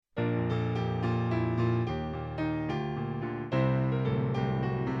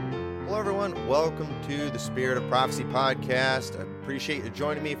everyone. Welcome to the Spirit of Prophecy podcast. I appreciate you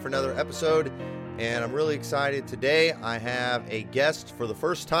joining me for another episode, and I'm really excited today. I have a guest for the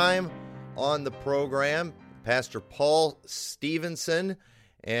first time on the program, Pastor Paul Stephenson,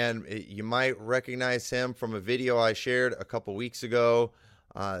 and you might recognize him from a video I shared a couple weeks ago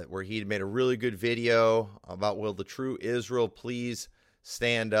where he made a really good video about will the true Israel please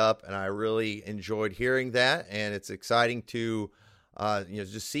stand up, and I really enjoyed hearing that, and it's exciting to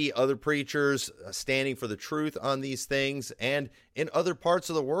just see other preachers standing for the truth on these things and in other parts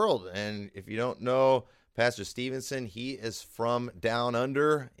of the world. And if you don't know Pastor Stephenson, he is from down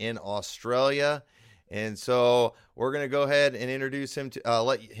under in Australia. And so we're going to go ahead and introduce him to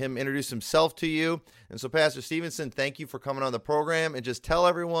let him introduce himself to you. And so Pastor Stephenson, thank you for coming on the program, and just tell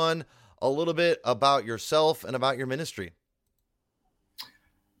everyone a little bit about yourself and about your ministry.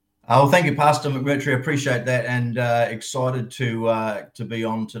 Oh, thank you, Pastor McMurtry. I appreciate that, and excited to be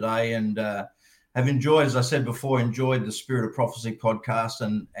on today, and have enjoyed, as I said before, the Spirit of Prophecy podcast,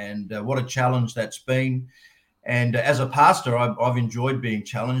 and what a challenge that's been. And as a pastor, I've enjoyed being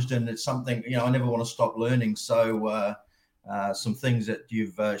challenged, and it's something I never want to stop learning. So some things that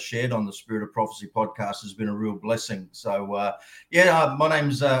you've shared on the Spirit of Prophecy podcast has been a real blessing. So my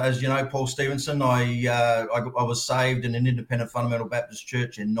name's as you know, Paul Stephenson. I was saved in an independent fundamental Baptist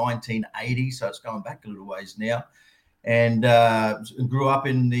church in 1980, so it's going back a little ways now, and grew up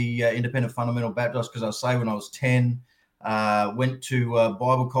in the independent fundamental Baptist because I was saved when I was 10. Went to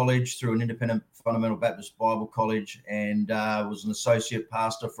Bible college through an independent fundamental Baptist Bible college, and was an associate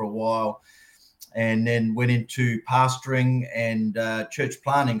pastor for a while, and then went into pastoring and church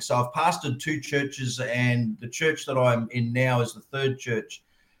planting. So I've pastored two churches, and the church that I'm in now is the third church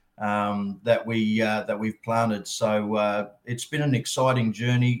that we've planted. So it's been an exciting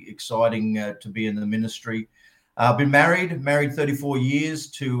journey, exciting to be in the ministry. I've been married 34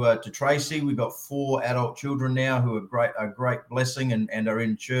 years to Tracy. We've got 4 adult children now who are a great blessing and are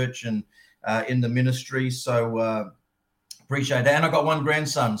in church and in the ministry. So appreciate that. And I've got 1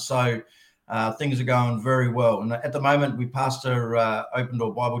 grandson. So things are going very well. And at the moment, we pastor Open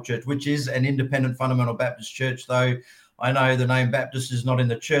Door Bible Church, which is an independent fundamental Baptist church, though I know the name Baptist is not in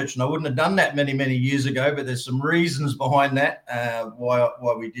the church, and I wouldn't have done that many, many years ago, but there's some reasons behind that, why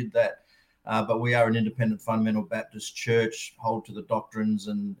we did that. But we are an independent fundamental Baptist church, hold to the doctrines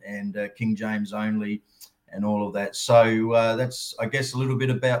and King James only and all of that. So that's, I guess, a little bit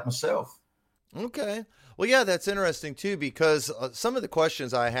about myself. Okay. Well, yeah, that's interesting, too, because some of the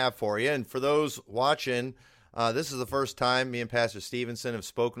questions I have for you, and for those watching, this is the first time me and Pastor Stephenson have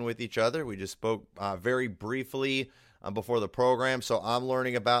spoken with each other. We just spoke very briefly before the program, so I'm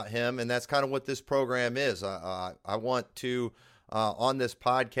learning about him, and that's kind of what this program is. I want to, on this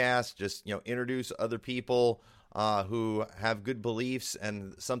podcast, just introduce other people who have good beliefs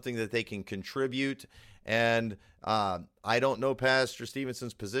and something that they can contribute. And I don't know Pastor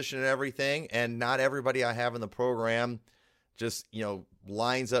Stephenson's position and everything, and not everybody I have in the program just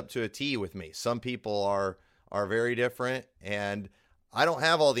lines up to a T with me. Some people are very different, and I don't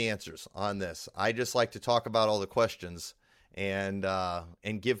have all the answers on this. I just like to talk about all the questions and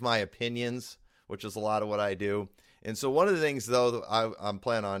give my opinions, which is a lot of what I do. And so one of the things, though, that I'm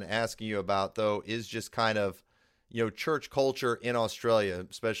planning on asking you about, though, is just kind of church culture in Australia,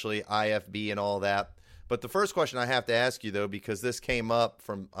 especially IFB and all that. But the first question I have to ask you, though, because this came up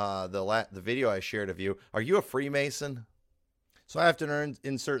from the video I shared of you, are you a Freemason? So I have to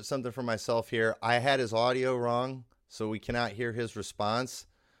insert something for myself here. I had his audio wrong, so we cannot hear his response,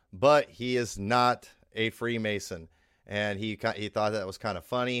 but he is not a Freemason. And he thought that was kind of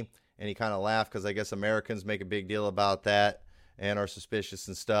funny, and he kind of laughed because I guess Americans make a big deal about that and are suspicious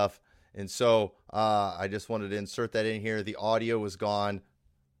and stuff. And so I just wanted to insert that in here. The audio was gone.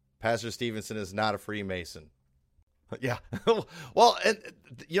 Pastor Stephenson is not a Freemason. Yeah. Well, and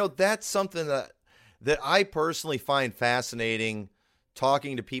that's something that I personally find fascinating,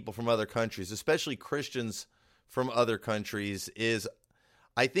 talking to people from other countries, especially Christians from other countries, is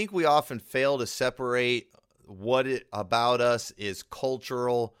I think we often fail to separate what about us is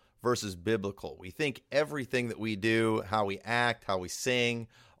cultural versus biblical. We think everything that we do, how we act, how we sing,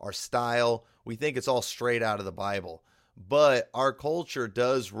 our style, we think it's all straight out of the Bible. But our culture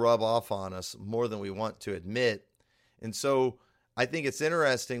does rub off on us more than we want to admit. And so I think it's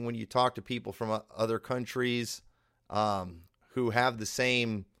interesting when you talk to people from other countries who have the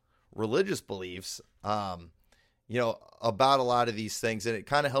same religious beliefs, about a lot of these things. And it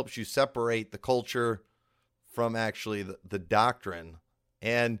kind of helps you separate the culture from actually the doctrine.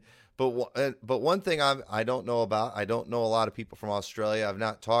 But one thing I don't know about, I don't know a lot of people from Australia. I've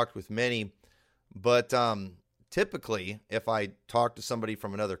not talked with many, but typically, if I talk to somebody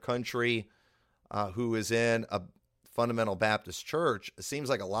from another country who is in a fundamental Baptist church, it seems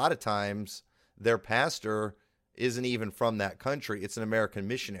like a lot of times their pastor isn't even from that country. It's an American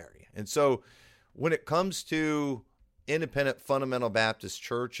missionary. And so when it comes to independent fundamental Baptist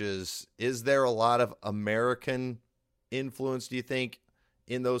churches, is there a lot of American influence, do you think,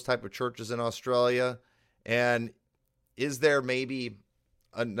 in those type of churches in Australia? And is there maybe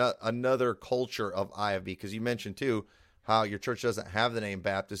another culture of IFB? Because you mentioned too how your church doesn't have the name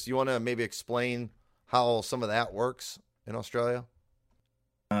Baptist. You want to maybe explain how some of that works in Australia?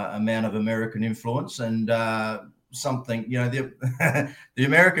 Amount of American influence and something, the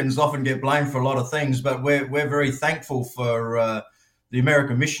Americans often get blamed for a lot of things, but we're very thankful for the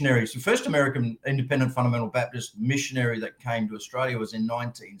American missionaries. The first American independent fundamental Baptist missionary that came to Australia was in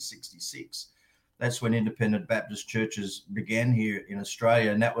 1966. That's when independent Baptist churches began here in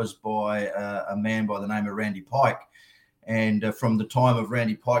Australia, and that was by a man by the name of Randy Pike. And from the time of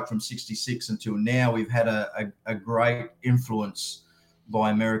Randy Pike, from 66 until now, we've had a great influence by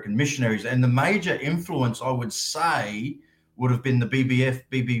American missionaries. And the major influence, I would say, would have been the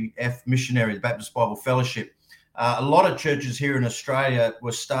BBF missionary, the Baptist Bible Fellowship. A lot of churches here in Australia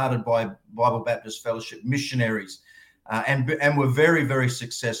were started by Bible Baptist Fellowship missionaries and were very, very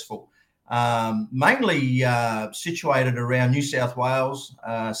successful. Mainly situated around New South Wales,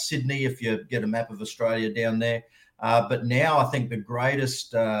 Sydney, if you get a map of Australia down there. But now I think the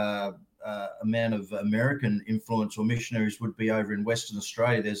greatest amount of American influence or missionaries would be over in Western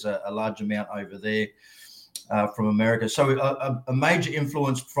Australia. There's a large amount over there from America. So a major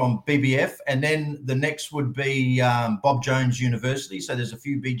influence from BBF. And then the next would be Bob Jones University. So there's a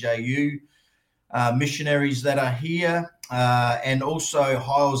few BJU missionaries that are here. And also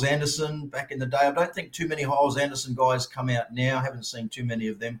Hyles Anderson back in the day. I don't think too many Hyles Anderson guys come out now. I haven't seen too many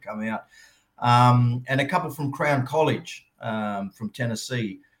of them come out. And a couple from Crown College from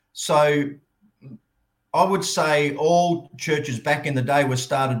Tennessee. So I would say all churches back in the day were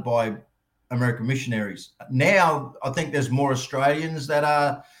started by American missionaries. Now I think there's more Australians that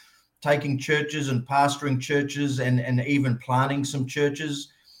are taking churches and pastoring churches and even planting some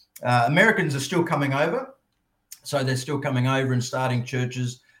churches. Americans are still coming over. So they're still coming over and starting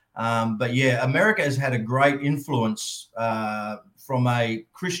churches. But yeah, America has had a great influence from a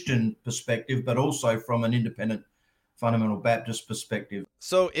Christian perspective, but also from an independent fundamental Baptist perspective.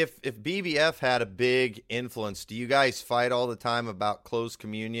 So if BBF had a big influence, do you guys fight all the time about closed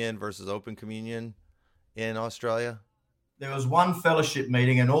communion versus open communion in Australia? There was one fellowship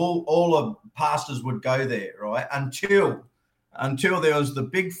meeting and all of pastors would go there, right? Until there was the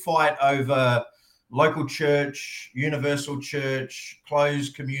big fight over local church, universal church,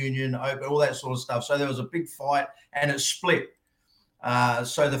 closed communion, open, all that sort of stuff. So there was a big fight and it split.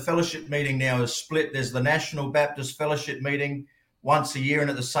 So the fellowship meeting now is split. There's the National Baptist Fellowship meeting once a year, and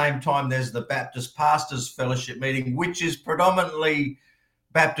at the same time, there's the Baptist Pastors Fellowship meeting, which is predominantly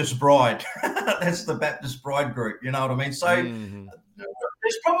Baptist Bride. That's the Baptist Bride group, you know what I mean? So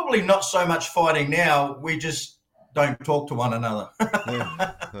there's probably not so much fighting now. We just don't talk to one another.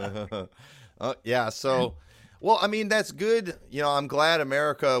 Yeah. So, well, I mean, that's good. You know, I'm glad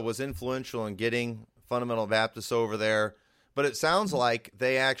America was influential in getting fundamental Baptists over there. But it sounds like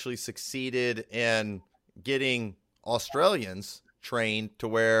they actually succeeded in getting Australians trained to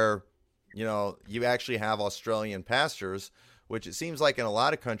where, you know, you actually have Australian pastors, which it seems like in a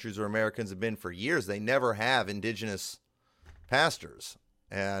lot of countries where Americans have been for years, they never have indigenous pastors.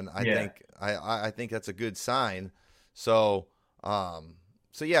 And I think that's a good sign. So,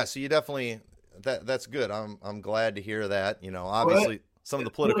 so you definitely, that's good. I'm glad to hear that, you know, obviously some of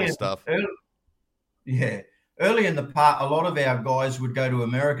the political stuff. Early in the part, a lot of our guys would go to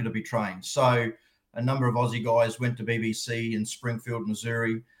America to be trained. So a number of Aussie guys went to BBC in Springfield,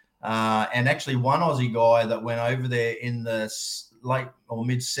 Missouri. And actually one Aussie guy that went over there in the late or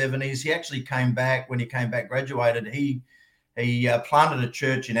mid 70s, he actually came back. When he came back, graduated, he planted a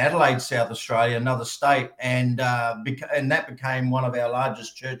church in Adelaide, South Australia, another state. And that became one of our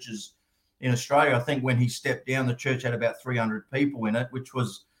largest churches in Australia. I think when he stepped down, the church had about 300 people in it, which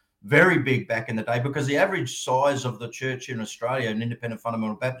was very big back in the day, because the average size of the church in Australia, an independent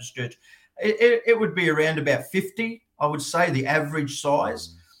fundamental Baptist church, it would be around about 50, I would say, the average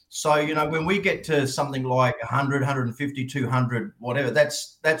size. So, you know, when we get to something like 100, 150, 200, whatever,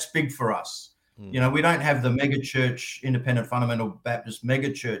 that's big for us. You know, we don't have the mega church, independent fundamental Baptist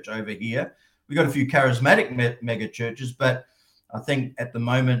mega church over here. We've got a few charismatic mega churches, but I think at the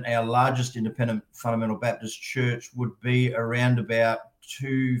moment our largest independent fundamental Baptist church would be around about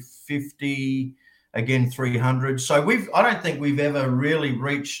 250, again 300. So I don't think we've ever really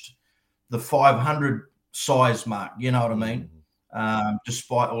reached the 500 size mark. You know what I mean?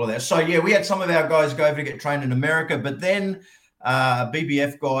 Despite all of that. So yeah, we had some of our guys go over to get trained in America, but then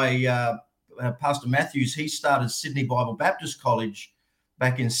BBF guy, Pastor Matthews, he started Sydney Bible Baptist College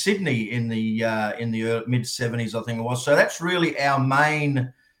back in Sydney in the mid 70s, I think it was. So that's really our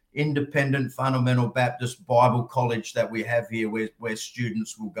main independent fundamental Baptist Bible college that we have here, where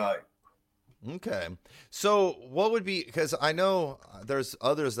students will go. Okay. So what would be, because I know there's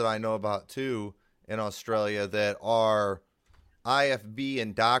others that I know about too in Australia that are IFB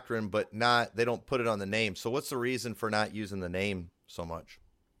in doctrine, but they don't put it on the name. So what's the reason for not using the name so much?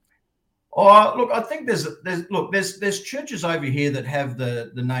 Oh, look, I think there's churches over here that have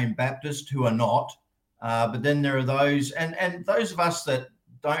the name Baptist who are not, but then there are those, and those of us that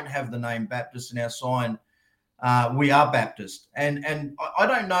don't have the name Baptist in our sign, we are Baptist. And I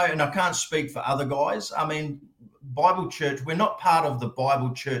don't know, and I can't speak for other guys. I mean, Bible Church, we're not part of the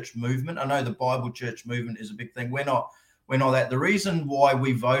Bible Church movement. I know the Bible Church movement is a big thing. We're not that. The reason why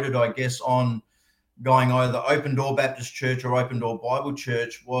we voted, I guess, on going either Open Door Baptist Church or Open Door Bible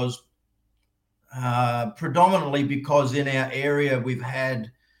Church was predominantly because in our area we've had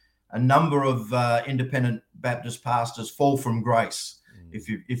a number of independent Baptist pastors fall from grace, if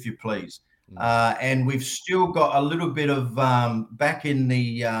you please. And we've still got a little bit of back in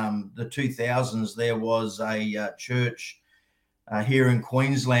the 2000s. There was a church here in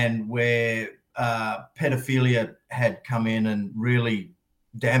Queensland where pedophilia had come in and really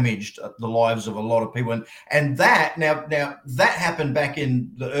damaged the lives of a lot of people, and that now that happened back in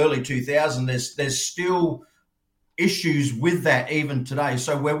the early 2000s. There's still issues with that even today.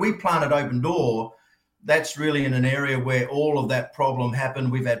 So where we planted Open Door, that's really in an area where all of that problem happened.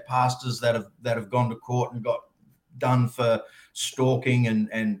 We've had pastors that have gone to court and got done for stalking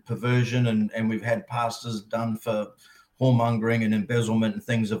and perversion, and we've had pastors done for whoremongering and embezzlement and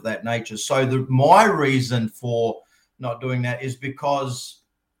things of that nature. So my reason for not doing that is because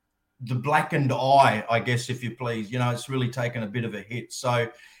the blackened eye, I guess, if you please, it's really taken a bit of a hit. So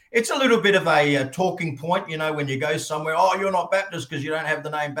it's a little bit of a talking point, when you go somewhere, oh, you're not Baptist because you don't have the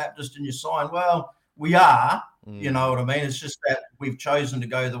name Baptist in your sign. Well, we are, you know what I mean? It's just that we've chosen to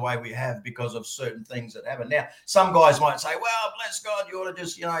go the way we have because of certain things that happen. Now, some guys might say, well, bless God, you ought to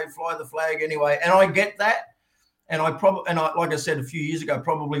just, fly the flag anyway. And I get that. And I like I said, a few years ago,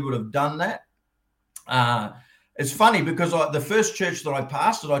 probably would have done that. It's funny because the first church that I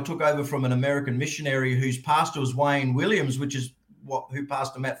pastored, I took over from an American missionary whose pastor was Wayne Williams, which is who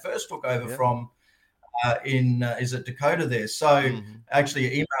Pastor Matt first took over from is it Dakota there. So actually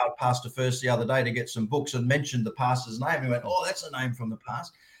I emailed Pastor First the other day to get some books and mentioned the pastor's name. He went, oh, that's a name from the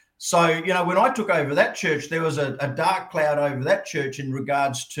past. So, when I took over that church, there was a dark cloud over that church in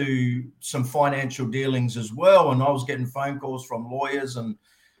regards to some financial dealings as well. And I was getting phone calls from lawyers and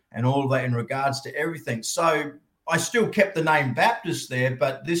all of that in regards to everything. So I still kept the name Baptist there,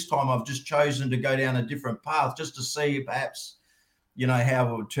 but this time I've just chosen to go down a different path just to see perhaps,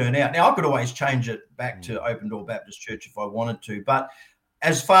 how it would turn out. Now, I could always change it back to Open Door Baptist Church if I wanted to. But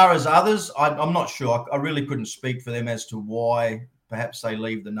as far as others, I'm not sure. I really couldn't speak for them as to why perhaps they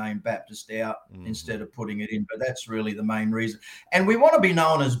leave the name Baptist out instead of putting it in. But that's really the main reason. And we want to be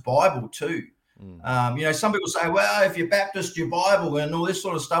known as Bible too. Some people say, well, if you're Baptist, you're Bible and all this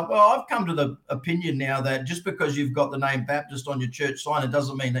sort of stuff. Well, I've come to the opinion now that just because you've got the name Baptist on your church sign, it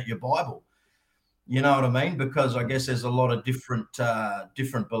doesn't mean that you're Bible. You know what I mean? Because I guess there's a lot of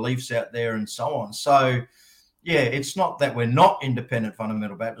different beliefs out there and so on. So, yeah, it's not that we're not independent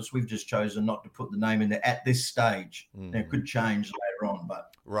fundamental Baptists. We've just chosen not to put the name in there at this stage. Now, it could change later on,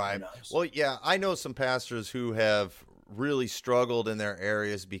 but right. Well, yeah, I know some pastors who have really struggled in their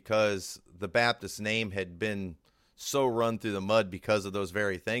areas because the Baptist name had been so run through the mud because of those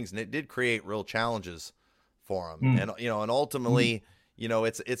very things, and it did create real challenges for them. And and ultimately,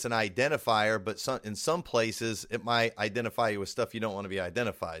 it's an identifier, but in some places it might identify you with stuff you don't want to be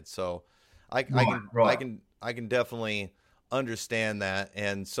identified. So I can definitely understand that.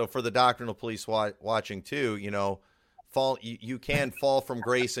 And so for the doctrinal police watching too, you can fall from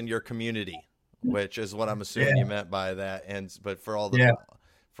grace in your community, which is what I'm assuming you meant by that. But for all the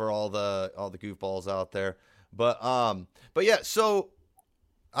goofballs out there, but yeah. So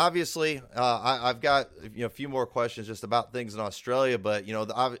obviously, I've got a few more questions just about things in Australia, but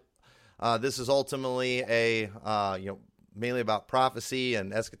this is ultimately mainly about prophecy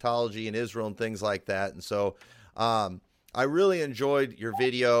and eschatology and Israel and things like that. And so I really enjoyed your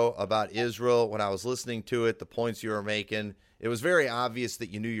video about Israel. When I was listening to it, the points you were making, it was very obvious that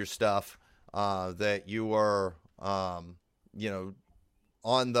you knew your stuff, that you were, on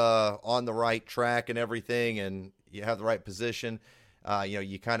the right track and everything, and you have the right position.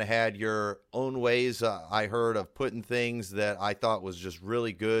 You kind of had your own ways, I heard, of putting things that I thought was just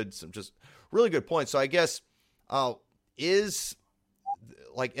really good, some just really good points. So I guess is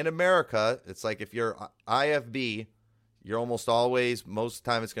like in America, it's like if you're IFB, you're almost always, most of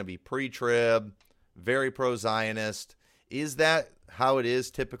the time it's going to be pre-trib, very pro-Zionist. Is that how it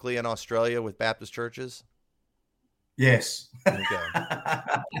is typically in Australia with Baptist churches? Yes. Okay.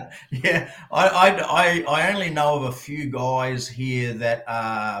 Yeah. I only know of a few guys here that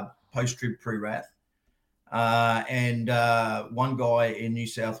are post-trib pre-wrath. And one guy in New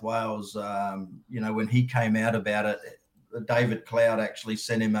South Wales, when he came out about it, David Cloud actually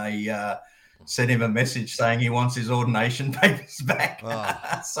sent him a message saying he wants his ordination papers back.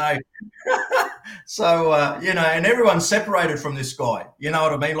 Oh. And everyone's separated from this guy. You know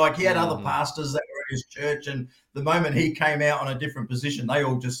what I mean? Like he had other pastors that were at his church, and the moment he came out on a different position, they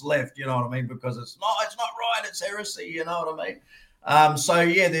all just left. You know what I mean? Because it's not right. It's heresy. You know what I mean?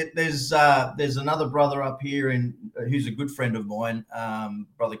 There's another brother up here who's a good friend of mine,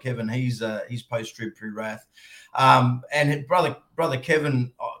 Brother Kevin. He's post-trib pre-wrath, and brother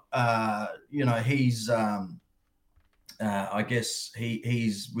Kevin, he's I guess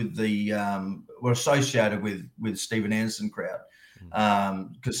he's with the we're associated with Stephen Anderson crowd,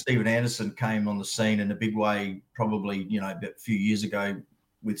 because Stephen Anderson came on the scene in a big way probably a few years ago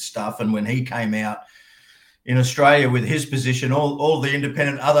with stuff, and when he came out in Australia with his position, all the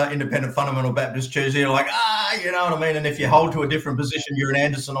other independent fundamental Baptist churches are like, you know what I mean? And if you hold to a different position, you're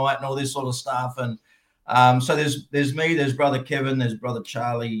an Andersonite and all this sort of stuff. And so there's me, there's Brother Kevin, there's Brother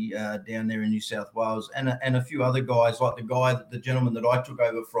Charlie down there in New South Wales, and a few other guys, like the gentleman that I took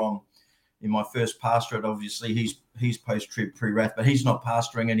over from in my first pastorate. Obviously, he's post-trib pre-wrath, but he's not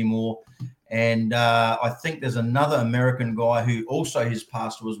pastoring anymore. And I think there's another American guy who also his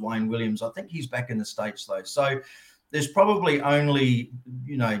pastor was Wayne Williams. I think he's back in the States though. So there's probably only,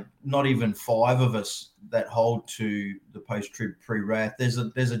 not even 5 of us that hold to the post-trib pre-wrath. There's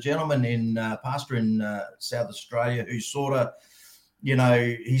a gentleman pastor in South Australia who sort of,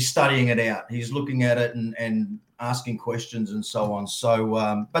 he's studying it out. He's looking at it and asking questions and so on.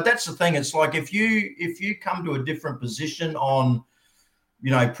 So, but that's the thing. It's like if you come to a different position on,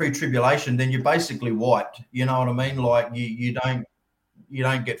 pre-tribulation, then you're basically wiped. You know what I mean? Like you don't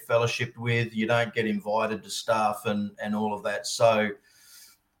get fellowshipped with, you don't get invited to stuff and all of that. So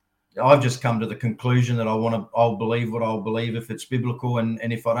I've just come to the conclusion that I'll believe what I'll believe if it's biblical, and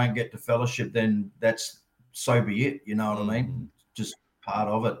if I don't get to fellowship, then so be it. You know what I mean? Just part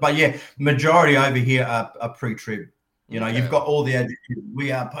of it. But yeah, majority over here are pre-trib. Okay. You've got all the adjectives.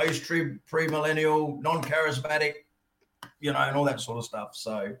 We are post-trib, pre-millennial, non-charismatic, and all that sort of stuff.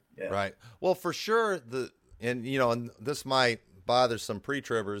 So yeah. Right. Well, for sure, and this might bother some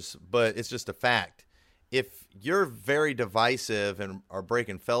pre-tribbers, but it's just a fact. If you're very divisive and are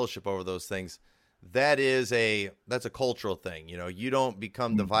breaking fellowship over those things, that's a cultural thing. You don't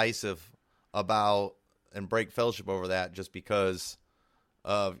become divisive about and break fellowship over that just because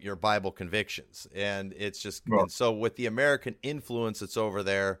of your Bible convictions. And it's just, right. And so with the American influence that's over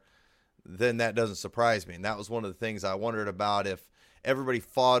there, then that doesn't surprise me. And that was one of the things I wondered about, if everybody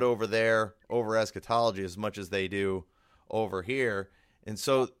fought over there over eschatology as much as they do over here. And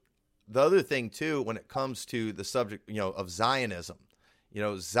so the other thing too, when it comes to the subject, of Zionism,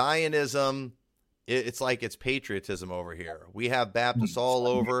 Zionism, it's like it's patriotism over here. We have Baptists all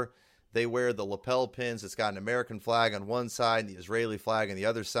over. They wear the lapel pins. It's got an American flag on one side and the Israeli flag on the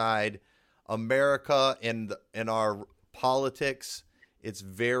other side. America in our politics, it's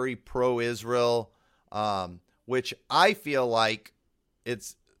very pro-Israel, which I feel like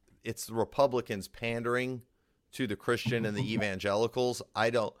it's the Republicans pandering to the Christian and the evangelicals. I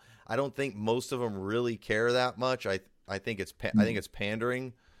don't think most of them really care that much. I think it's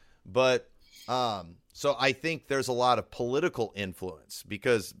pandering, but so I think there's a lot of political influence,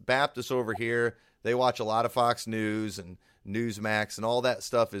 because Baptists over here, they watch a lot of Fox News and Newsmax, and all that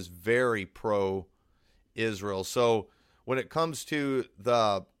stuff is very pro-Israel. So when it comes to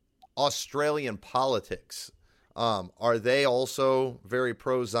the Australian politics, are they also very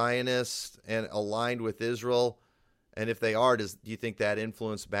pro-Zionist and aligned with Israel? And if they are, do you think that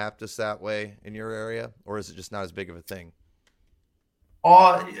influenced Baptists that way in your area, or is it just not as big of a thing?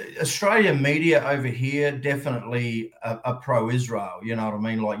 Australian media over here definitely are pro-Israel. You know what I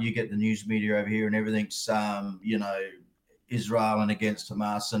mean? Like you get the news media over here and everything's, Israel and against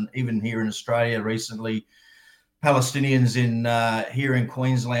Hamas. And even here in Australia recently, Palestinians here in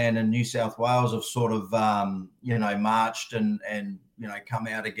Queensland and New South Wales have sort of, marched and come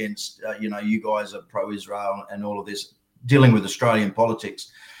out against, you guys are pro-Israel and all of this, dealing with Australian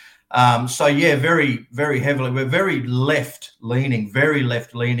politics. So yeah, very, very heavily. We're very left leaning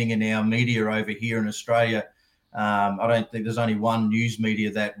in our media over here in Australia. I don't think there's only one news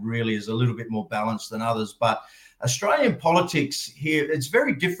media that really is a little bit more balanced than others. But Australian politics here, it's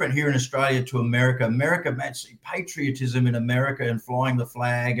very different here in Australia to America. America, patriotism in America and flying the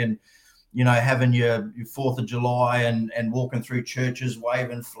flag and, having your 4th of July and walking through churches,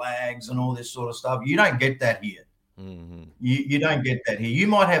 waving flags and all this sort of stuff. You don't get that here. Mm-hmm. You don't get that here. You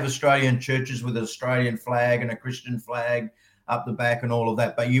might have Australian churches with an Australian flag and a Christian flag up the back and all of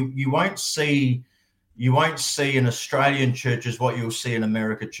that, but you won't see in Australian churches what you'll see in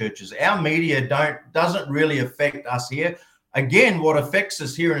American churches. Our media doesn't really affect us here. Again, what affects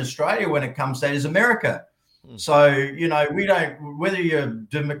us here in Australia when it comes to that is America. So, we don't, whether you're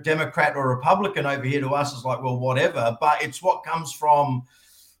Democrat or Republican over here, to us is like, well, whatever, but it's what comes from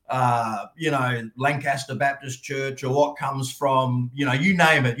Lancaster Baptist Church, or what comes from, you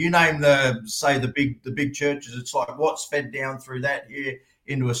name it. You name the big churches. It's like what's fed down through that here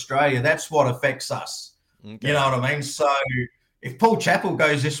into Australia. That's what affects us. Okay. You know what I mean? So if Paul Chappell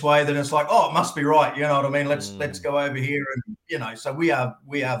goes this way, then it's like, oh, it must be right. You know what I mean? Let's go over here, and so we are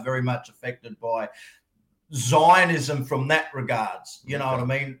very much affected by Zionism from that regards. You know what I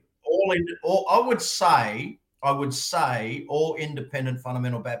mean? I would say all independent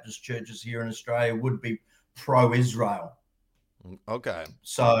fundamental Baptist churches here in Australia would be pro-Israel. Okay.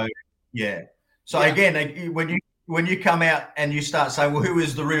 So, yeah. So again, when you come out and you start saying, well, who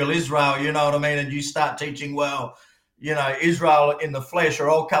is the real Israel? You know what I mean? And you start teaching, well, Israel in the flesh or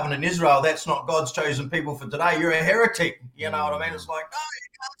Old Covenant Israel, that's not God's chosen people for today. You're a heretic. You know what I mean? It's like, no, you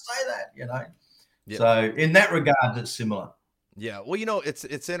can't say that, Yeah. So in that regard, it's similar. Yeah. Well,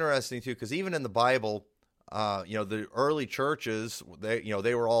 it's interesting too, because even in the Bible, the early churches,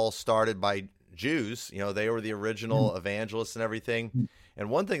 they were all started by Jews. They were the original evangelists and everything. And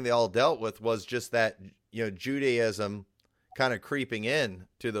one thing they all dealt with was just that, Judaism kind of creeping in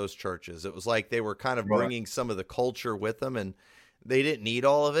to those churches. It was like they were kind of bringing some of the culture with them, and they didn't need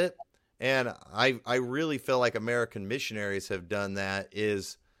all of it. And I really feel like American missionaries have done that.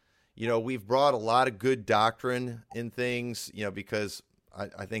 Is, we've brought a lot of good doctrine in things, because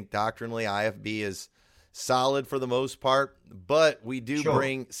I think doctrinally IFB is solid for the most part, but we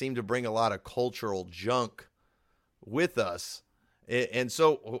do seem to bring a lot of cultural junk with us. And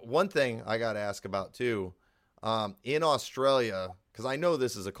so one thing I got to ask about too, in Australia, because I know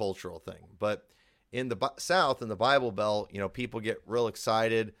this is a cultural thing, but in the South, in the Bible Belt, people get real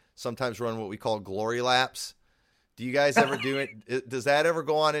excited, sometimes run what we call glory laps. Do you guys ever do it? Does that ever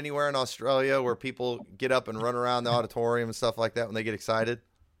go on anywhere in Australia where people get up and run around the auditorium and stuff like that when they get excited?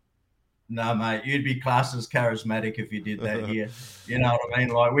 No, mate, you'd be classed as charismatic if you did that here. You know what I mean?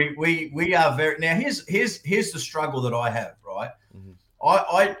 Like we are very. Now here's the struggle that I have, right? Mm-hmm.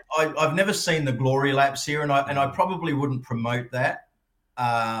 I've never seen the glory laps here, and I probably wouldn't promote that.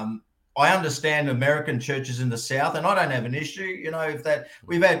 I understand American churches in the South, and I don't have an issue. If that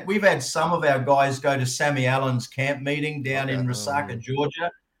we've had some of our guys go to Sammy Allen's camp meeting down in Resaca,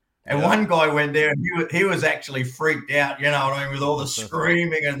 Georgia. And one guy went there and he was actually freaked out, with all the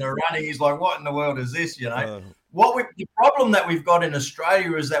screaming and the running. He's like, what in the world is this, The problem that we've got in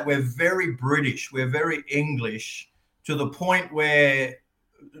Australia is that we're very British. We're very English to the point where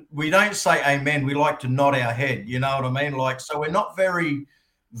we don't say amen. We like to nod our head, you know what I mean? So we're not very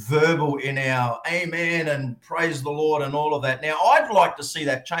verbal in our amen and praise the Lord and all of that. Now, I'd like to see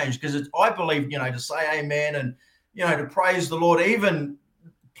that change because I believe, to say amen and, to praise the Lord, even –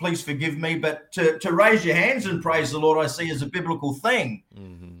 please forgive me, but to raise your hands and praise the Lord, I see as a biblical thing.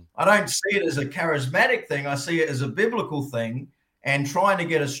 Mm-hmm. I don't see it as a charismatic thing. I see it as a biblical thing. And trying to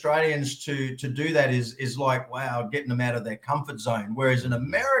get Australians to do that is like, wow, getting them out of their comfort zone. Whereas in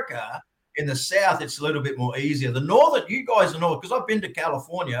America, in the South, it's a little bit more easier. The Northern, you guys are North, because I've been to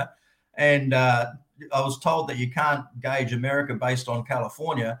California and I was told that you can't gauge America based on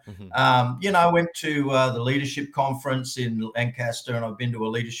California. Mm-hmm. I went to the leadership conference in Lancaster, and I've been to a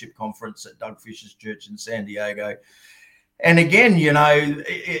leadership conference at Doug Fisher's church in San Diego. And again,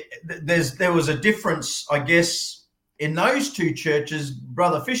 there was a difference, I guess, in those two churches.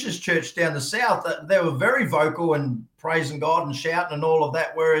 Brother Fisher's church down the south, they were very vocal and praising God and shouting and all of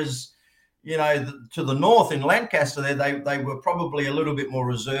that, whereas to the north in Lancaster, they were probably a little bit more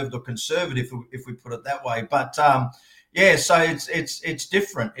reserved or conservative, if we put it that way. But so it's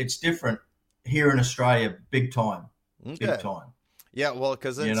different. It's different here in Australia, big time, big time. Yeah, well,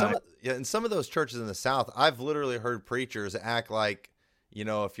 because in some of those churches in the South, I've literally heard preachers act like,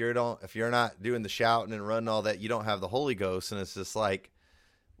 if you're not doing the shouting and running all that, you don't have the Holy Ghost, and it's just like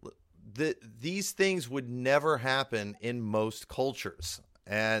these things would never happen in most cultures.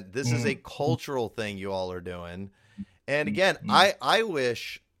 And this is a cultural thing you all are doing. And again, I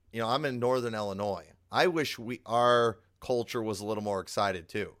wish, I'm in Northern Illinois. I wish our culture was a little more excited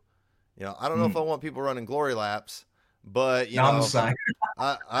too. I don't know if I want people running glory laps, but I'm the same.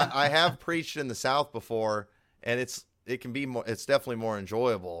 I have preached in the South before, and it's definitely more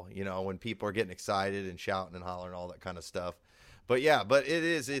enjoyable, when people are getting excited and shouting and hollering, all that kind of stuff. But yeah,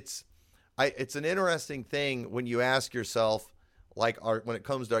 it's an interesting thing when you ask yourself, like, when it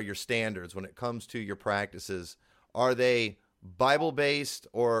comes to your standards, when it comes to your practices, are they Bible based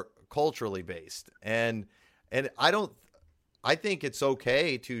or culturally based? And I think it's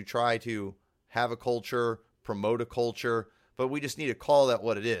okay to try to have a culture, promote a culture, but we just need to call that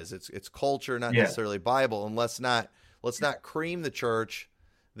what it is. It's culture, not necessarily Bible. And let's not cream the church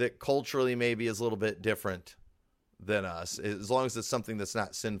that culturally maybe is a little bit different than us, as long as it's something that's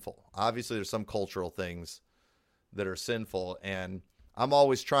not sinful. Obviously, there's some cultural things that are sinful, and I'm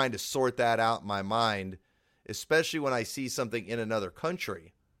always trying to sort that out in my mind, especially when I see something in another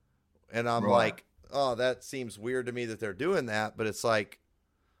country, and I'm like, oh, that seems weird to me that they're doing that, but it's like,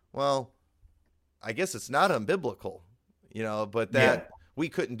 well, I guess it's not unbiblical, but that we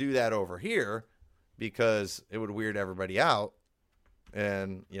couldn't do that over here because it would weird everybody out,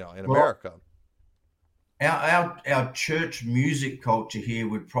 and in America. Our church music culture here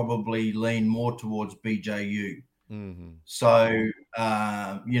would probably lean more towards BJU. Mm-hmm. So,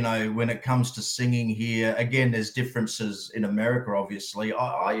 when it comes to singing here, again, there's differences in America, obviously.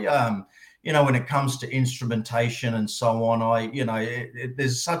 When it comes to instrumentation and so on,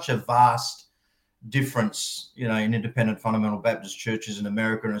 there's such a vast difference, in independent fundamental Baptist churches in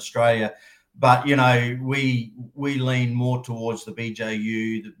America and Australia. But, we lean more towards the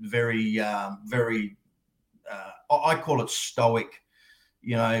BJU, the very, I call it stoic,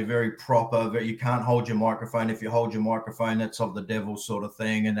 very proper. You can't hold your microphone. If you hold your microphone, that's of the devil sort of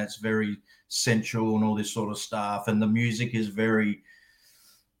thing. And that's very sensual and all this sort of stuff. And the music is very,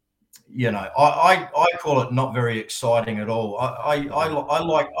 I call it not very exciting at all. I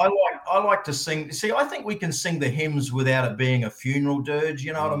like to sing. See, I think we can sing the hymns without it being a funeral dirge.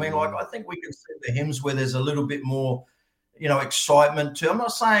 You know what I mean? Like, I think we can sing the hymns where there's a little bit more, excitement to. I'm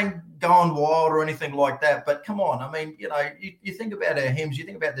not saying going wild or anything like that, but come on. I mean, you think about our hymns, you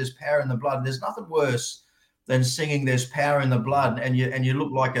think about there's power in the blood. There's nothing worse than singing there's power in the blood and you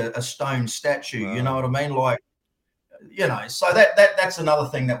look like a stone statue. Wow. You know what I mean? Like, so that's another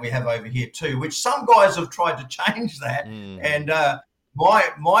thing that we have over here too, which some guys have tried to change that. And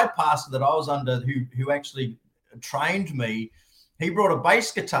my pastor that I was under, who actually trained me, he brought a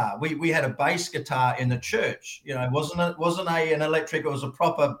bass guitar. We had a bass guitar in the church. It wasn't an electric. It was a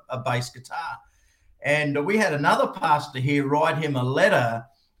proper bass guitar. And we had another pastor here write him a letter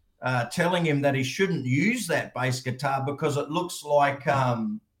telling him that he shouldn't use that bass guitar because it looks like a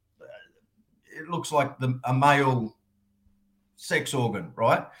male sex organ,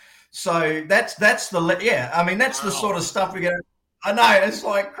 right? So that's the I mean, that's the sort of stuff we get. I know, it's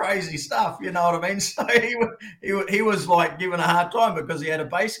like crazy stuff, you know what I mean? So he was like given a hard time because he had a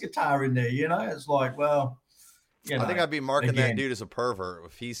bass guitar in there, It's like, well, I think I'd be marking that dude as a pervert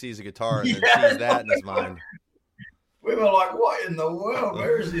if he sees a guitar and then sees that in his mind. We were like, what in the world?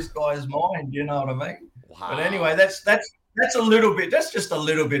 Where is this guy's mind? You know what I mean? Wow. But anyway, that's a little bit. That's just a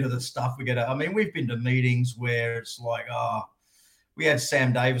little bit of the stuff we get. I mean, we've been to meetings where it's like, we had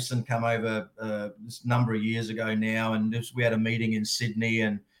Sam Davison come over this number of years ago now, and we had a meeting in Sydney,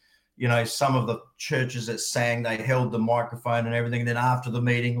 and some of the churches that sang, they held the microphone and everything. And then after the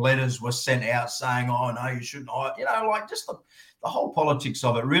meeting, letters were sent out saying, "Oh no, you shouldn't." Like just the whole politics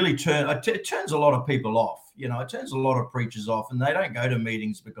of it really turns a lot of people off. It turns a lot of preachers off, and they don't go to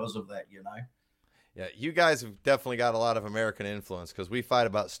meetings because of that. Yeah, you guys have definitely got a lot of American influence because we fight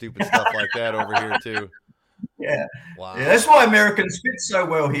about stupid stuff like that over here too. Yeah. Wow. Yeah, that's why Americans fit so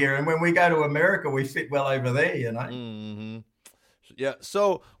well here. And when we go to America, we fit well over there, Mm-hmm. Yeah.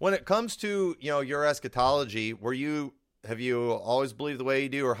 So when it comes to, your eschatology, have you always believed the way you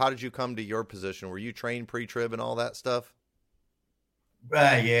do, or how did you come to your position? Were you trained pre-trib and all that stuff?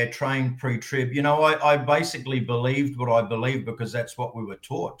 Yeah, trained pre-trib. I basically believed what I believed because that's what we were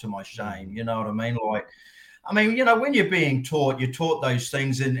taught, to my shame. You know what I mean? When you're being taught, you're taught those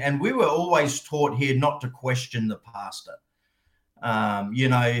things. And we were always taught here not to question the pastor.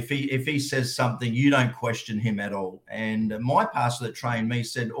 If he says something, you don't question him at all. And my pastor that trained me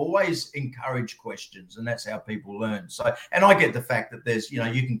said, always encourage questions. And that's how people learn. So, and I get the fact that there's, you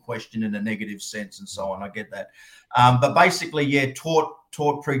can question in a negative sense and so on. I get that. But basically,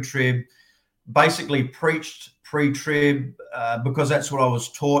 taught pre-trib, basically preached pre-trib because that's what I was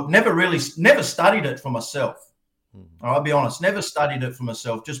taught. Never studied it for myself. I'll be honest, never studied it for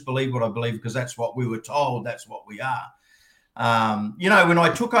myself, just believe what I believe because that's what we were told, that's what we are. When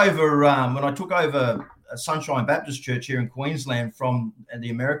I took over Sunshine Baptist Church here in Queensland from the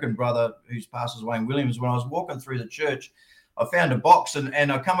American brother who's passes Wayne Williams, when I was walking through the church, I found a box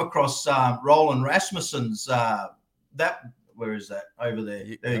and I come across Roland Rasmussen's where is that? Over there.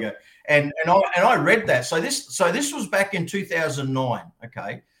 There you go. And I read that. So this was back in 2009.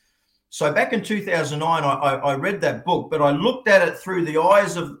 Okay. So back in 2009, I read that book, but I looked at it through the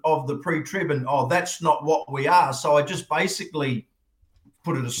eyes of the pre-trib and, that's not what we are. So I just basically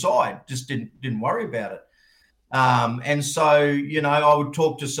put it aside, just didn't worry about it. And so, I would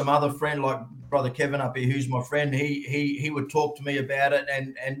talk to some other friend like Brother Kevin up here, who's my friend. He would talk to me about it.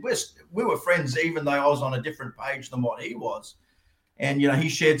 And we were friends, even though I was on a different page than what he was. And, he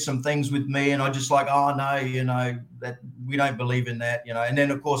shared some things with me and I just like, oh, no, that we don't believe in that, And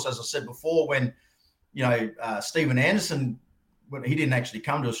then, of course, as I said before, when, Stephen Anderson, when he didn't actually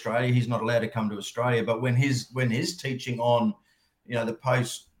come to Australia, he's not allowed to come to Australia. But when his teaching on, the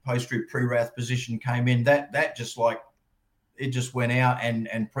post-trib pre-wrath position came in, that just like, it just went out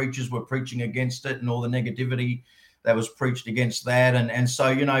and preachers were preaching against it and all the negativity that was preached against that. And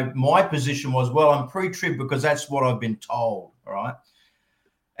so, my position was, well, I'm pre-trib because that's what I've been told. All right.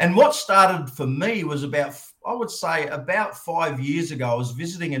 And what started for me was about 5 years ago, I was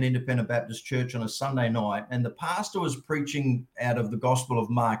visiting an independent Baptist church on a Sunday night, and the pastor was preaching out of the Gospel of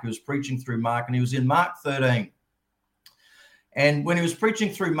Mark. He was preaching through Mark, and he was in Mark 13. And when he was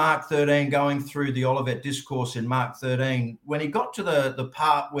preaching through Mark 13, going through the Olivet Discourse in Mark 13, when he got to the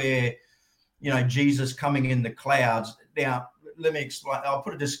part where, Jesus coming in the clouds. Now, let me explain. I'll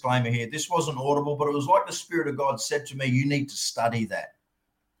put a disclaimer here. This wasn't audible, but it was like the Spirit of God said to me, you need to study that.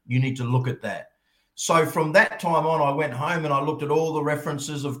 You need to look at that. So from that time on, I went home and I looked at all the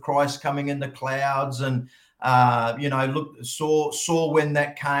references of Christ coming in the clouds and, saw when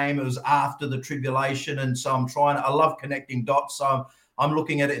that came. It was after the tribulation. And so I love connecting dots. So I'm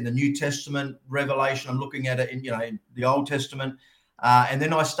looking at it in the New Testament, Revelation. I'm looking at it in the Old Testament. And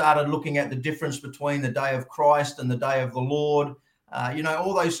then I started looking at the difference between the day of Christ and the day of the Lord.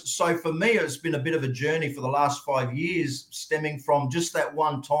 All those. So for me, it's been a bit of a journey for the last 5 years, stemming from just that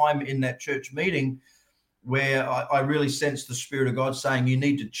one time in that church meeting where I really sensed the Spirit of God saying, you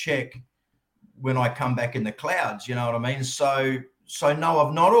need to check when I come back in the clouds. You know what I mean? So no,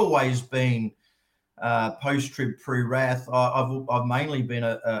 I've not always been post-trib, pre-wrath. I've mainly been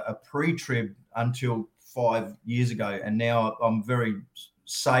a pre-trib until 5 years ago, and now I'm very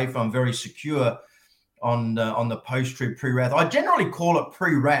safe. I'm very secure on the post-trib, pre-wrath. I generally call it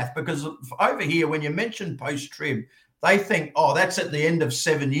pre-wrath because over here, when you mention post-trib, they think, that's at the end of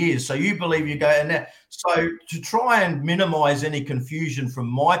 7 years. So you believe you go in there. So to try and minimize any confusion from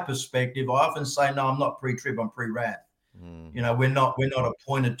my perspective, I often say, no, I'm not pre-trib, I'm pre-wrath. We're not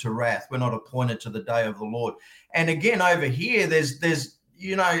appointed to wrath. We're not appointed to the day of the Lord. And again, over here, there's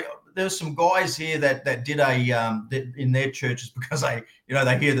some guys here that did that in their churches because they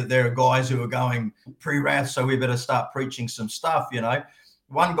hear that there are guys who are going pre-wrath, so we better start preaching some stuff.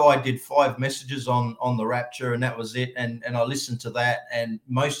 One guy did 5 messages on the rapture, and that was it. And I listened to that, and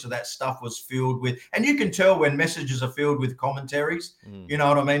most of that stuff was filled with, and you can tell when messages are filled with commentaries. You know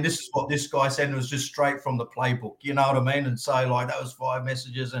what I mean? This is what this guy said, and it was just straight from the playbook. You know what I mean? And so like that was 5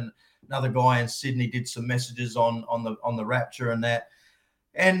 messages, and another guy in Sydney did some messages on the rapture and that.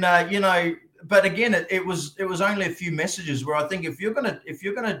 And but again, it was only a few messages. Where I think if you're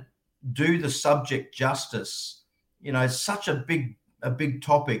gonna do the subject justice, it's such a big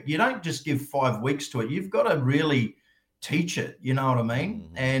topic. You don't just give 5 weeks to it. You've got to really teach it. You know what I mean?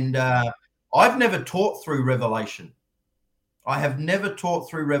 Mm-hmm. And I've never taught through Revelation. I have never taught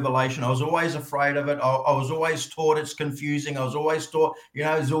through Revelation. I was always afraid of it. I was always taught it's confusing. I was always taught,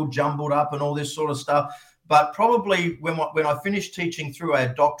 it's all jumbled up and all this sort of stuff. But probably when I finish teaching through our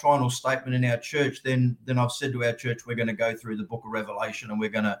doctrinal statement in our church, then I've said to our church, we're going to go through the book of Revelation and we're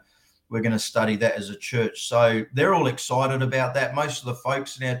going to study that as a church. So they're all excited about that. Most of the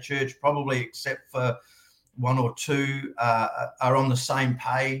folks in our church, probably except for 1 or 2, are on the same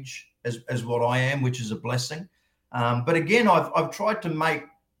page as what I am, which is a blessing. But again, I've tried to make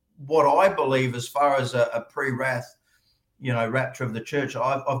what I believe as far as a pre-wrath, rapture of the church.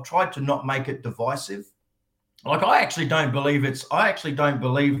 I've tried to not make it divisive. Like I actually don't believe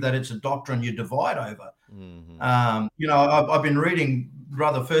that it's a doctrine you divide over. Mm-hmm. I've been reading.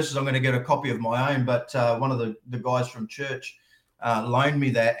 Brother First, I'm going to get a copy of my own, but one of the guys from church loaned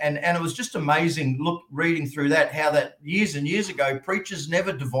me that, and it was just amazing. Reading through that, how that years and years ago, preachers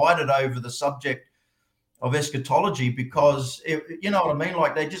never divided over the subject eschatology, because you know what I mean?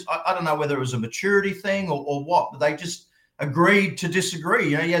 Like they just, I don't know whether it was a maturity thing or what, but they just agreed to disagree.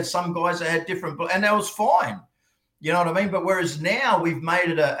 You know, you had some guys that had different, and that was fine. You know what I mean? But whereas now we've made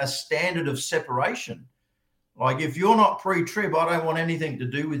it a standard of separation. Like if you're not pre-trib, I don't want anything to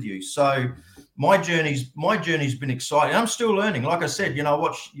do with you. So my journey's been exciting. I'm still learning. Like I said, you know, I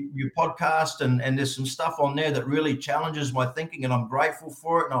watch your podcast and there's some stuff on there that really challenges my thinking, and I'm grateful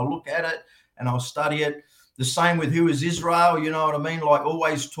for it. And I'll look at it and I'll study it. The same with who is Israel, you know what I mean? Like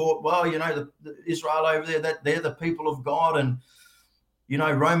always taught, well, you know, the Israel over there, that they're the people of God. And, you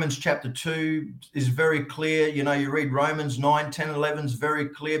know, Romans chapter 2 is very clear. You know, you read Romans 9, 10, 11 is very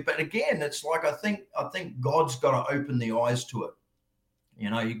clear. But again, it's like I think God's got to open the eyes to it. You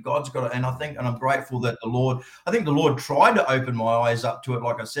know, God's got to, and I'm grateful that the Lord tried to open my eyes up to it.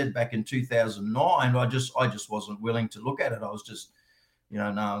 Like I said, back in 2009, I just wasn't willing to look at it. I was just, you know,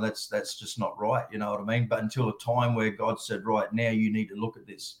 no, that's just not right. You know what I mean? But until a time where God said, right, now you need to look at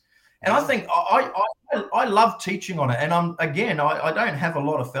this. And I think I love teaching on it. And I don't have a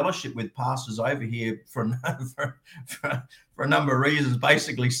lot of fellowship with pastors over here for a number of reasons,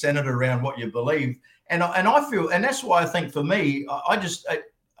 basically centered around what you believe. And I feel, and that's why I think for me,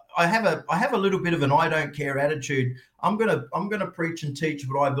 I have a little bit of an I don't care attitude. I'm gonna preach and teach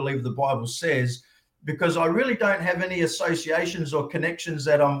what I believe the Bible says, because I really don't have any associations or connections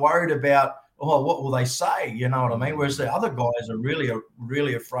that I'm worried about. Oh, what will they say? You know what I mean? Whereas the other guys are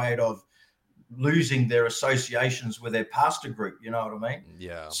really afraid of losing their associations with their pastor group. You know what I mean?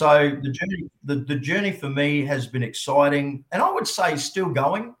 Yeah. So the journey for me has been exciting, and I would say still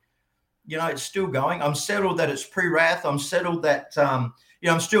going. You know, it's still going. I'm settled that it's pre-wrath. I'm settled that you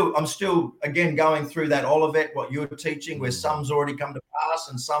know, I'm still again going through that Olivet, what you're teaching, where some's already come to pass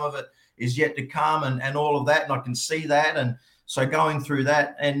and some of it is yet to come, and all of that, and I can see that, and so going through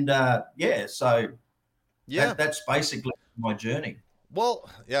that, and that's basically my journey. Well,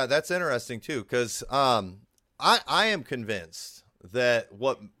 yeah, that's interesting too, because I am convinced that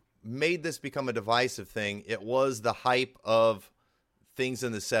what made this become a divisive thing, it was the hype of things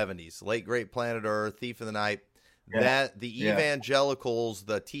in the 70s, Late Great Planet Earth, Thief of the Night, that the evangelicals,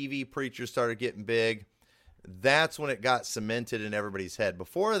 the TV preachers started getting big. That's when it got cemented in everybody's head.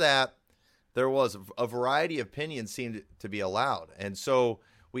 Before that, there was a variety of opinions seemed to be allowed. And so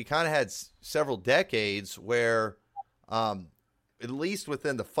we kind of had several decades where, at least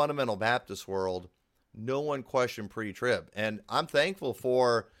within the fundamental Baptist world, no one questioned pre-trib. And I'm thankful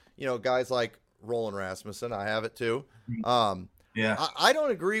for, you know, guys like Roland Rasmussen. I have it too. I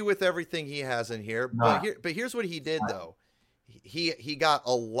don't agree with everything he has in here, but here's what he did though. He got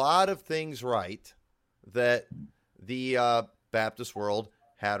a lot of things right that the Baptist world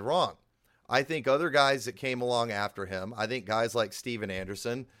had wrong. I think other guys that came along after him, I think guys like Steven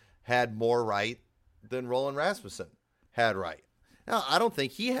Anderson had more right than Roland Rasmussen had right. Now, I don't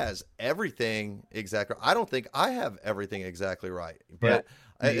think he has everything exactly. I don't think I have everything exactly right. But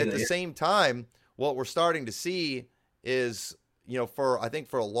at the same time, what we're starting to see is, you know, I think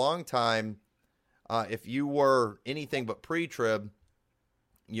for a long time, if you were anything but pre-trib,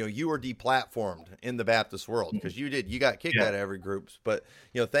 you know, you were deplatformed in the Baptist world because you got kicked out of every group. But,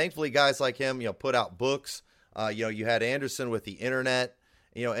 you know, thankfully guys like him, you know, put out books. You know, you had Anderson with the internet,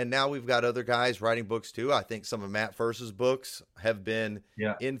 you know, and now we've got other guys writing books too. I think some of Matt Furse's books have been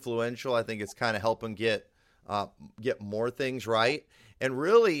influential. I think it's kind of helping get more things right. And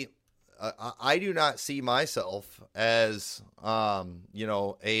really, I do not see myself as, you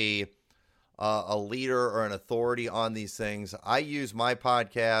know, a leader or an authority on these things. I use my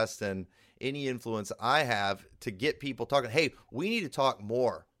podcast and any influence I have to get people talking. Hey, we need to talk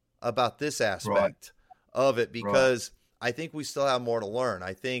more about this aspect of it, because I think we still have more to learn.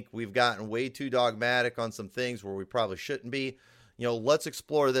 I think we've gotten way too dogmatic on some things where we probably shouldn't be. You know, let's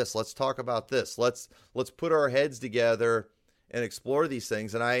explore this. Let's talk about this. Let's put our heads together and explore these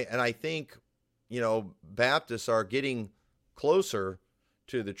things. And I think, you know, Baptists are getting closer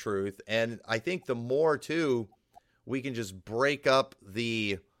to the truth. And I think the more too, we can just break up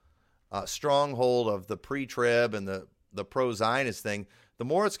the stronghold of the pre-trib and the pro-Zionist thing, the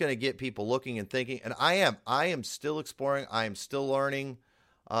more it's going to get people looking and thinking. And I am still exploring. I am still learning.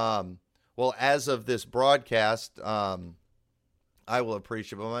 Well, as of this broadcast, I will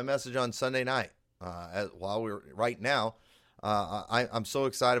appreciate it. But my message on Sunday night, right now, I'm so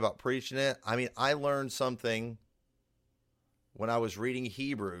excited about preaching it. I mean, I learned something when I was reading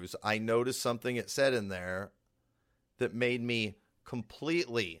Hebrews. I noticed something it said in there that made me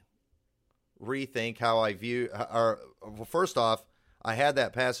completely rethink how I view, well, first off, I had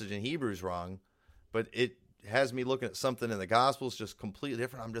that passage in Hebrews wrong, but it has me looking at something in the Gospels just completely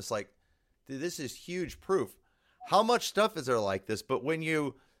different. I'm just like, this is huge proof. How much stuff is there like this? But when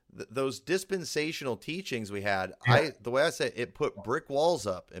those dispensational teachings we had, the way I say it put brick walls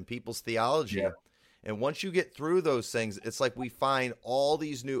up in people's theology. Yeah. And once you get through those things, it's like we find all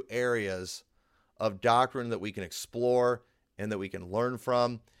these new areas of doctrine that we can explore and that we can learn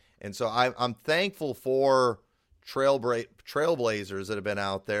from. And so I'm thankful for trailblazers that have been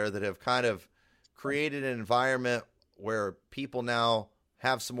out there that have kind of created an environment where people now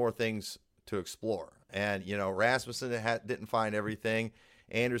have some more things to explore. And, Rasmussen didn't find everything.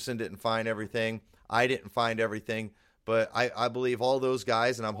 Anderson didn't find everything. I didn't find everything. But I believe all those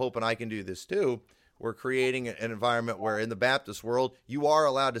guys, and I'm hoping I can do this too, we're creating an environment where in the Baptist world, you are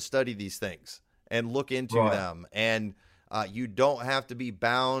allowed to study these things and look into them. And you don't have to be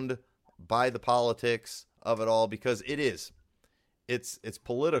bound by the politics of it all, because it's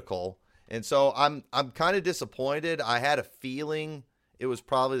political. And so I'm kind of disappointed. I had a feeling it was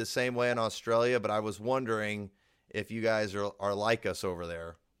probably the same way in Australia, but I was wondering if you guys are like us over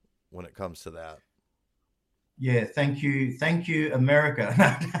there when it comes to that. Yeah, thank you, America.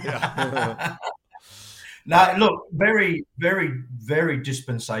 Yeah. No, look, very, very, very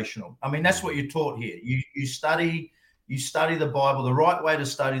dispensational. I mean, that's what you're taught here. You study the Bible. The right way to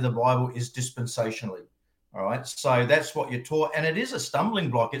study the Bible is dispensationally. All right. So that's what you're taught. And it is a stumbling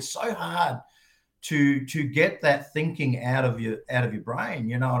block. It's so hard to get that thinking out of your brain.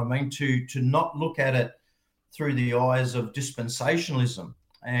 You know what I mean? To not look at it through the eyes of dispensationalism.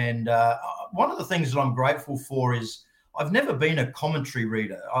 And one of the things that I'm grateful for is I've never been a commentary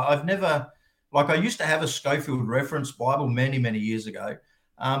reader. I've never, like, I used to have a Schofield Reference Bible many, many years ago.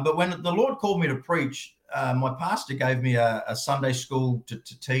 But when the Lord called me to preach, my pastor gave me a Sunday school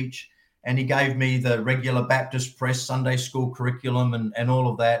to teach, and he gave me the regular Baptist Press Sunday school curriculum and all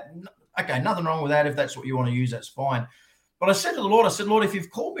of that. Okay, nothing wrong with that. If that's what you want to use, that's fine. But I said to the Lord, Lord, if you've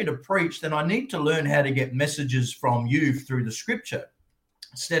called me to preach, then I need to learn how to get messages from you through the scripture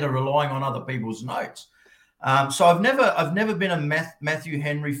instead of relying on other people's notes. So I've never been a Matthew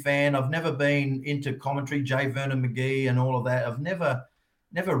Henry fan. I've never been into commentary, J. Vernon McGee and all of that. I've never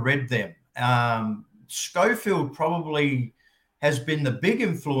read them. Schofield probably has been the big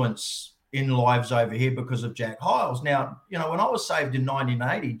influence in lives over here because of Jack Hyles. Now, when I was saved in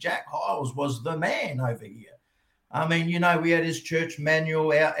 1980, Jack Hyles was the man over here. I mean, we had his church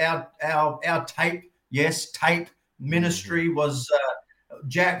manual, our tape ministry was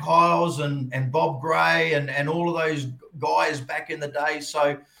Jack Hyles and Bob Gray and all of those guys back in the day.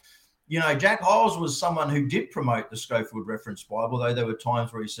 So, Jack Hyles was someone who did promote the Schofield Reference Bible, though there were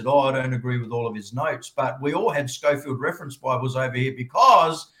times where he said, I don't agree with all of his notes. But we all had Schofield Reference Bibles over here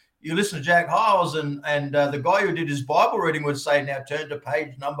because you listen to Jack Hyles and the guy who did his Bible reading would say, now turn to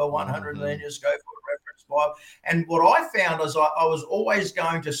page number 100 in your Schofield Reference Bible. And what I found is I was always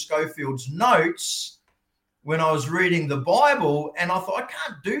going to Schofield's notes when I was reading the Bible, and I thought, I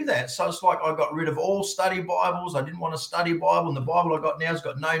can't do that. So it's like I got rid of all study Bibles. I didn't want a study Bible, and the Bible I got now has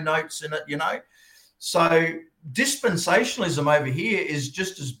got no notes in it, So dispensationalism over here is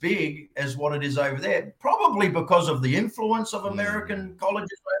just as big as what it is over there, probably because of the influence of American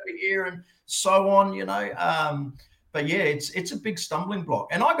colleges over here and so on, But yeah, it's a big stumbling block.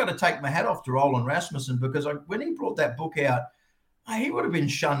 And I got to take my hat off to Roland Rasmussen, because when he brought that book out, he would have been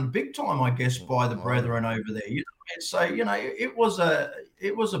shunned big time, I guess, by the brethren over there. And so, it was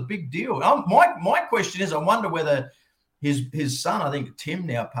a big deal. My question is, I wonder whether his son, I think Tim,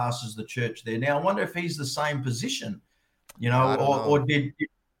 now pastors the church there. Now I wonder if he's the same position, or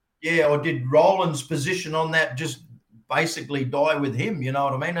did Roland's position on that just basically die with him? You know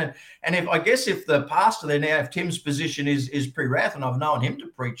what I mean? And if the pastor there now, if Tim's position is pre-wrath, and I've known him to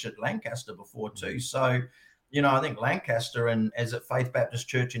preach at Lancaster before too, so. I think Lancaster and as at Faith Baptist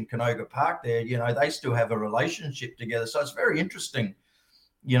Church in Canoga Park there, they still have a relationship together. So it's very interesting,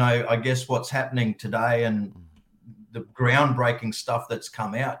 I guess what's happening today and the groundbreaking stuff that's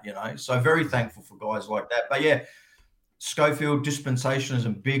come out, So very thankful for guys like that. But yeah, Schofield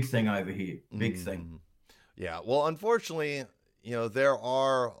dispensationalism, big thing over here, big thing. Yeah. Well, unfortunately, there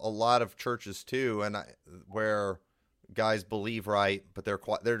are a lot of churches too, where guys believe right, but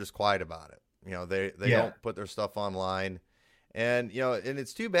they're just quiet about it. They don't put their stuff online, and and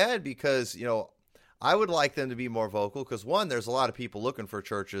it's too bad because I would like them to be more vocal, because one, there's a lot of people looking for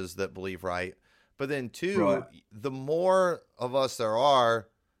churches that believe right, but then two, the more of us there are,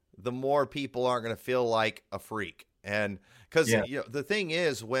 the more people aren't going to feel like a freak. And because the thing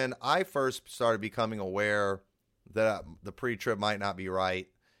is, when I first started becoming aware that the pre-trib might not be right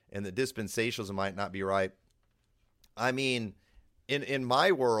and the dispensationalism might not be right, I mean, in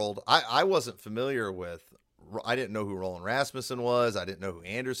my world, I wasn't familiar with, I didn't know who Roland Rasmussen was. I didn't know who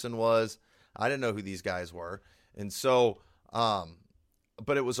Anderson was. I didn't know who these guys were. And so,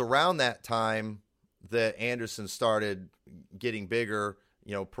 but it was around that time that Anderson started getting bigger,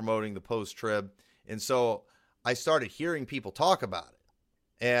 promoting the post-trib. And so I started hearing people talk about it.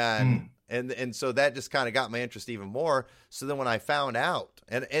 And so that just kind of got my interest even more. So then when I found out,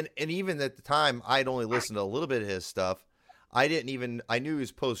 and even at the time, I'd only listened to a little bit of his stuff. I knew he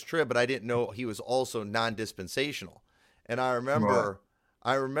was post-trib, but I didn't know he was also non-dispensational. And I remember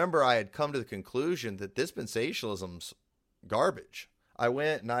I had come to the conclusion that dispensationalism's garbage. I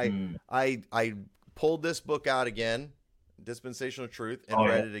went and I pulled this book out again, Dispensational Truth, and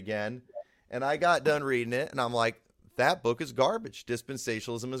read it again. And I got done reading it, and I'm like, that book is garbage.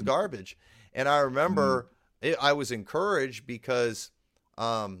 Dispensationalism is garbage. And I remember I was encouraged because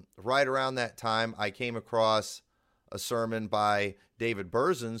right around that time, I came across a sermon by David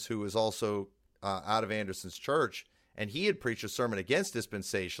Berzins, who was also out of Anderson's church, and he had preached a sermon against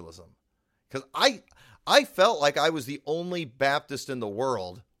dispensationalism. Because I felt like I was the only Baptist in the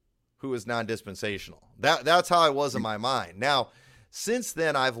world who was non-dispensational. That's how I was in my mind. Now, since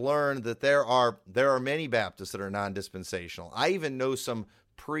then, I've learned that there are many Baptists that are non-dispensational. I even know some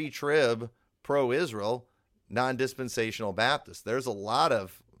pre-trib, pro-Israel, non-dispensational Baptists. There's a lot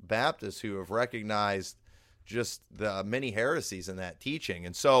of Baptists who have recognized just the many heresies in that teaching.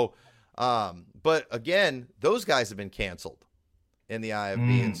 And so, but again, those guys have been canceled in the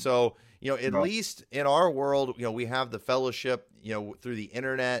IFB. And so, at least in our world, we have the fellowship, through the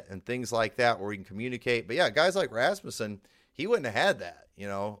internet and things like that where we can communicate. But yeah, guys like Rasmussen, he wouldn't have had that,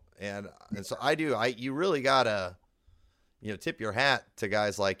 and so you really gotta, tip your hat to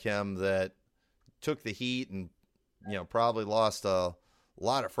guys like him that took the heat and, probably lost a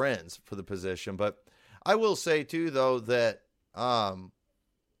lot of friends for the position. But I will say too, though, that,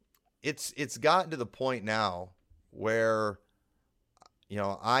 it's gotten to the point now where,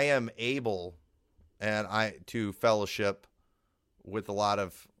 I am able to fellowship with a lot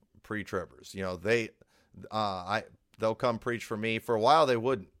of pre-tribbers. They'll come preach for me. For a while, they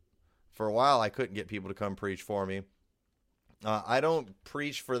wouldn't. For a while, I couldn't get people to come preach for me. I don't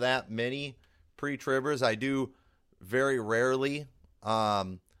preach for that many pre-tribbers. I do very rarely,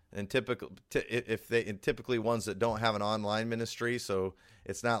 and typically ones that don't have an online ministry, so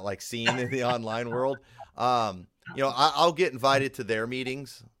it's not like seen in the online world. I'll get invited to their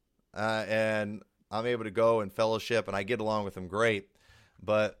meetings, and I'm able to go and fellowship, and I get along with them great.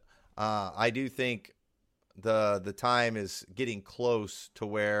 But I do think the time is getting close to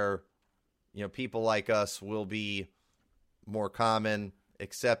where, people like us will be more common,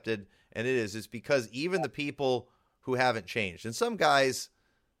 accepted. And it's because even the people who haven't changed, and some guys,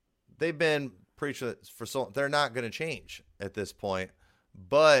 they've been preaching for they're not going to change at this point.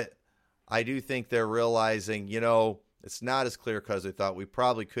 But I do think they're realizing, it's not as clear cut as they thought. We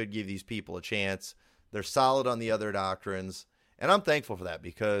probably could give these people a chance. They're solid on the other doctrines. And I'm thankful for that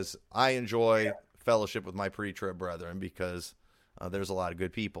because I enjoy fellowship with my pre-trib brethren because there's a lot of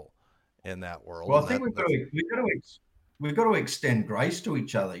good people in that world. Well, I think we've got to extend grace to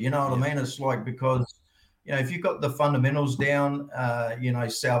each other. You know what I mean? It's like, because, if you've got the fundamentals down,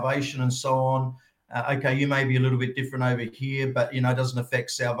 salvation and so on, okay, you may be a little bit different over here, but, it doesn't affect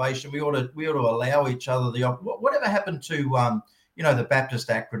salvation. We ought to allow each other whatever happened to, the Baptist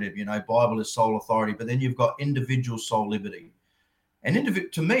acronym, Bible is sole authority, but then you've got individual soul liberty.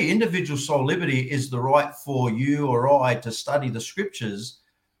 And to me, individual soul liberty is the right for you or I to study the scriptures,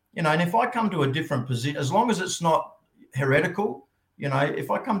 and if I come to a different position, as long as it's not heretical, if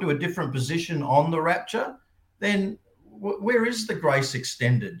I come to a different position on the rapture, then where is the grace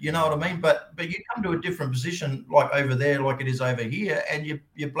extended? You know what I mean? But you come to a different position, like over there, like it is over here, and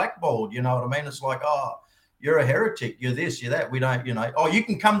you're blackballed. You know what I mean? It's like, oh, you're a heretic. You're this. You're that. We don't. Oh, you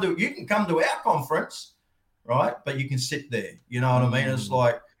can come to our conference, right? But you can sit there. You know what I mean? It's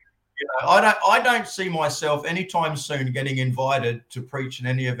like, I don't see myself anytime soon getting invited to preach in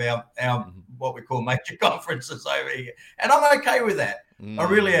any of our what we call major conferences over here, and I'm okay with that. I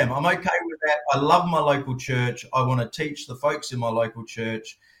really am. I'm okay with that. I love my local church. I want to teach the folks in my local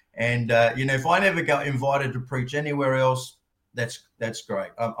church. And, if I never got invited to preach anywhere else, that's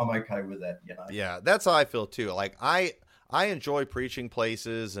great. I'm okay with that, Yeah, that's how I feel too. Like I enjoy preaching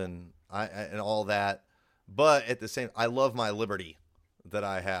places and all that, but at the same, I love my liberty that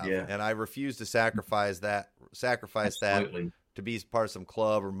I have. Yeah. And I refuse to sacrifice that to be part of some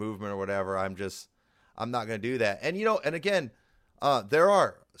club or movement or whatever. I'm not going to do that. And, and again, there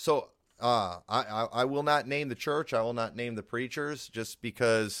are. So I will not name the church. I will not name the preachers just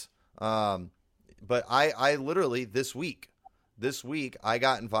because. But I literally this week I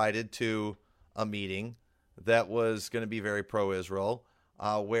got invited to a meeting that was going to be very pro-Israel.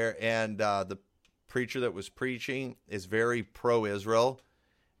 the preacher that was preaching is very pro-Israel.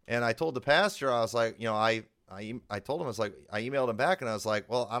 And I told the pastor, I was like, I told him, I was like, I emailed him back and I was like,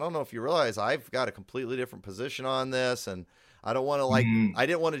 well, I don't know if you realize I've got a completely different position on this. And I don't want to I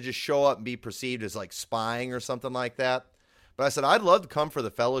didn't want to just show up and be perceived as like spying or something like that. But I said, I'd love to come for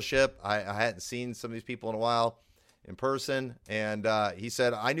the fellowship. I hadn't seen some of these people in a while in person. And he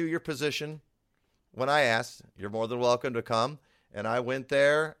said, I knew your position when I asked. You're more than welcome to come. And I went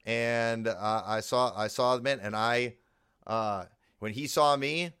there and I saw the man. And when he saw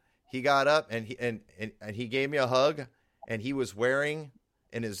me, he got up and he gave me a hug. And he was wearing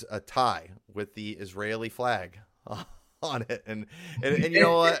a tie with the Israeli flag on it. And you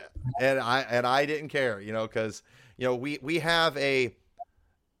know what? And I didn't care, because we have a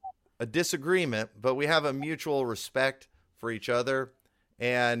disagreement, but we have a mutual respect for each other.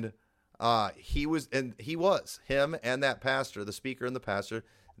 And him and that pastor, the speaker and the pastor,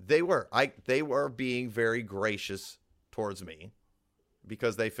 they were being very gracious towards me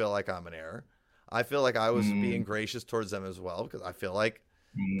because they feel like I'm an error. I feel like I was being gracious towards them as well because I feel like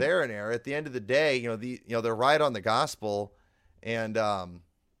they're an error. At the end of the day, they're right on the gospel, and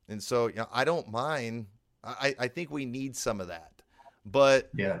so I don't mind. I think we need some of that, but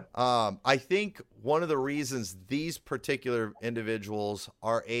I think one of the reasons these particular individuals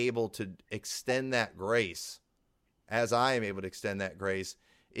are able to extend that grace, as I am able to extend that grace,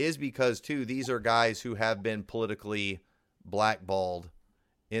 is because too these are guys who have been politically blackballed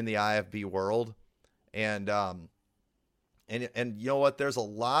in the IFB world, and you know what? There's a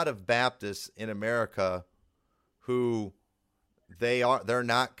lot of Baptists in America who they're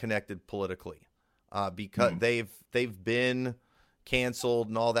not connected politically because they've been canceled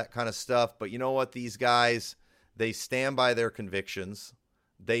and all that kind of stuff. But you know what? These guys, they stand by their convictions.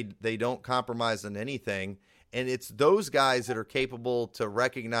 They don't compromise on anything. And it's those guys that are capable to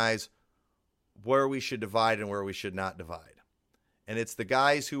recognize where we should divide and where we should not divide. And it's the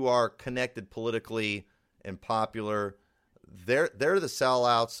guys who are connected politically and popular. They're the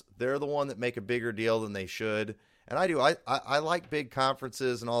sellouts. They're the one that make a bigger deal than they should. And I like big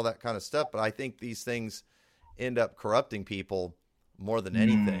conferences and all that kind of stuff, but I think these things end up corrupting people more than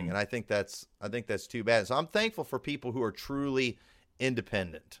anything. And I think that's too bad. So I'm thankful for people who are truly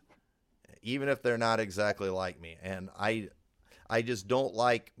independent, even if they're not exactly like me. And I just don't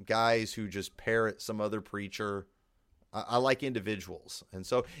like guys who just parrot some other preacher. I like individuals. And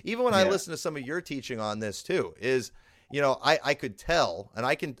so even when I listen to some of your teaching on this too, is, I could tell, and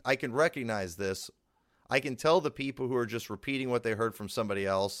I can recognize this. I can tell the people who are just repeating what they heard from somebody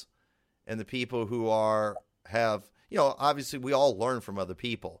else and the people who have, obviously we all learn from other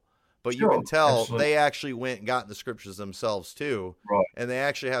people, but you can tell they actually went and got in the scriptures themselves too. Right. And they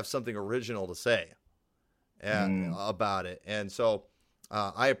actually have something original to say about it. And so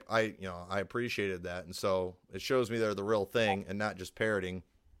I appreciated that. And so it shows me they're the real thing and not just parroting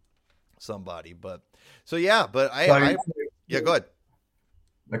somebody. But so, go ahead.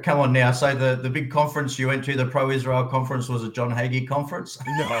 But come on now. So the big conference you went to, the pro-Israel conference, was a John Hagee conference?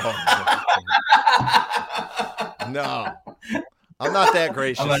 No. I'm not that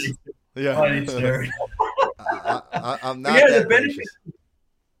gracious. I'm not that gracious.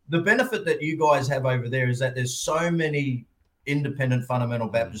 The benefit that you guys have over there is that there's so many independent fundamental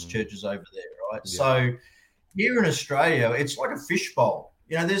Baptist churches over there, right? Yeah. So here in Australia, it's like a fishbowl.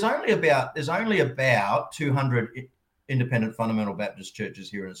 There's only about 200 independent fundamental Baptist churches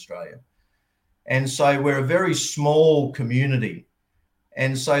here in Australia. And so we're a very small community.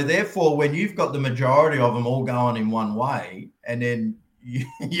 And so therefore, when you've got the majority of them all going in one way, and then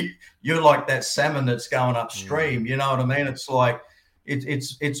you're like that salmon that's going upstream, you know what I mean? It's like,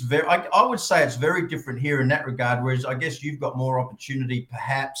 it's very, I would say it's very different here in that regard, whereas I guess you've got more opportunity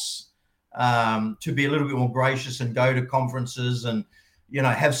perhaps to be a little bit more gracious and go to conferences and,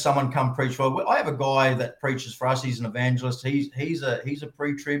 have someone come preach. Well, I have a guy that preaches for us. He's an evangelist. He's a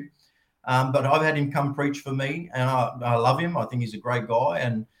pre-trib, but I've had him come preach for me, and I love him. I think he's a great guy,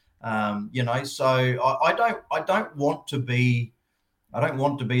 and so I don't want to be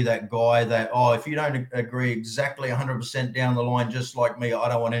that guy that, if you don't agree exactly 100% down the line, just like me, I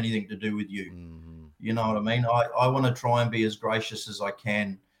don't want anything to do with you. Mm-hmm. You know what I mean? I want to try and be as gracious as I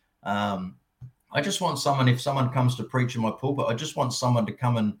can. I just want someone, if someone comes to preach in my pulpit, I just want someone to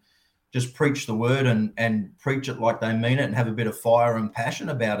come and just preach the word and preach it like they mean it and have a bit of fire and passion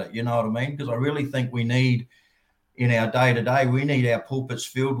about it. You know what I mean? Because I really think we need, in our day-to-day, we need our pulpits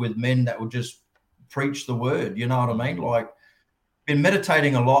filled with men that will just preach the word. You know what I mean? Like, been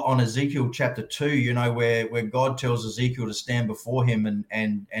meditating a lot on Ezekiel chapter 2, where God tells Ezekiel to stand before him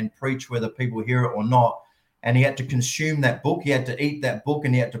and preach whether people hear it or not. and he had to consume that book. He had to eat that book,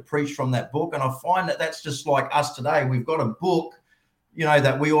 and he had to preach from that book. And I find that that's just like us today. We've got a book,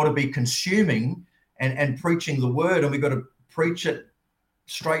 that we ought to be consuming and preaching the word, and we've got to preach it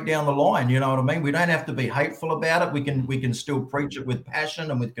straight down the line. You know what I mean? We don't have to be hateful about it. We can still preach it with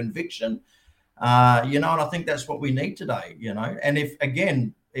passion and with conviction. And I think that's what we need today, And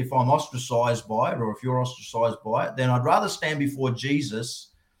if I'm ostracized by it, or if you're ostracized by it, then I'd rather stand before Jesus,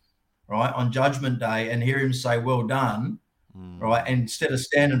 right, on Judgment Day and hear him say, well done, right, and instead of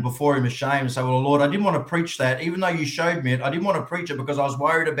standing before him ashamed and say, well, Lord, I didn't want to preach that. Even though you showed me it, I didn't want to preach it because I was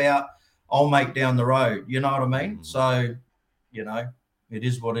worried about I'll make down the road. You know what I mean? So, it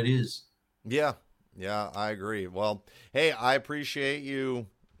is what it is. Yeah, I agree. Well, hey, I appreciate you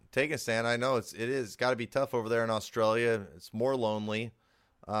taking a stand. I know it's got to be tough over there in Australia. It's more lonely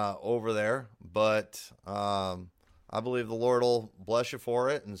over there, but I believe the Lord will bless you for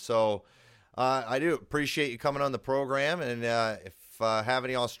it. And so I do appreciate you coming on the program. And if I have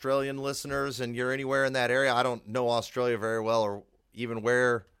any Australian listeners and you're anywhere in that area, I don't know Australia very well, or even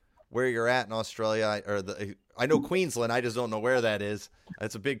where you're at in Australia, I know Queensland. I just don't know where that is.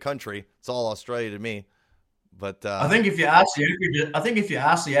 It's a big country. It's all Australia to me. But I think if you ask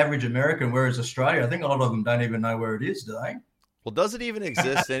the average American where is Australia, I think a lot of them don't even know where it is, do they? Well, does it even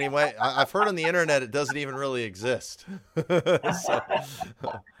exist anyway? I've heard on the internet it doesn't even really exist. But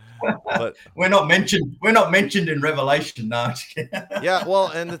we're not mentioned in Revelation, no. Yeah, well,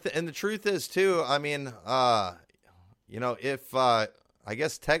 and the truth is too. I mean, if I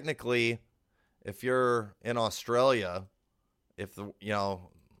guess technically, if you're in Australia,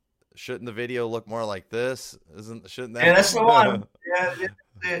 shouldn't the video look more like this? Shouldn't that? Yeah, that's the one. Yeah,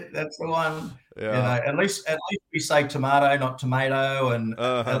 that's the one. Yeah. At least we say tomato, not tomato, and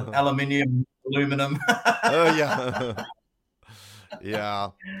aluminum. Oh yeah. Yeah.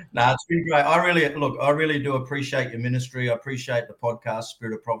 No, it's been great. I really do appreciate your ministry. I appreciate the podcast,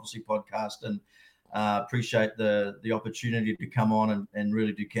 Spirit of Prophecy podcast, and appreciate the opportunity to come on and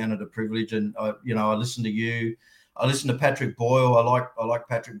really do count it a privilege. And I listen to you. I listen to Patrick Boyle. I like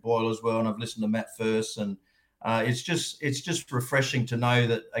Patrick Boyle as well, and I've listened to Matt First, and it's just refreshing to know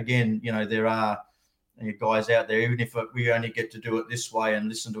that again, there are guys out there. Even if we only get to do it this way and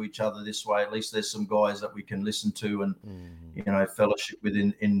listen to each other this way, at least there's some guys that we can listen to and fellowship with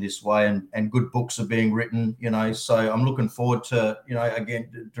in this way. And good books are being written. So I'm looking forward to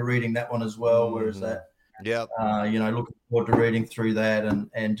to reading that one as well. Where is that? Yeah. Looking forward to reading through that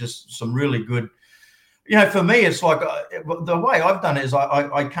and just some really good. For me, it's like the way I've done it is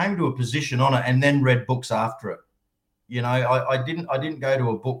I came to a position on it and then read books after it. I didn't go to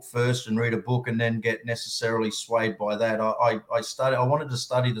a book first and read a book and then get necessarily swayed by that. I wanted to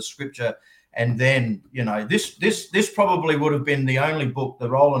study the scripture, and then this probably would have been the only book, the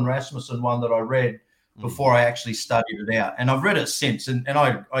Roland Rasmussen one, that I read before I actually studied it out. And I've read it since, and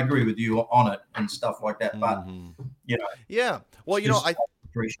I agree with you on it and stuff like that. But yeah, well,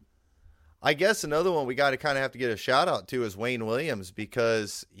 I guess another one we got to kind of have to get a shout out to is Wayne Williams,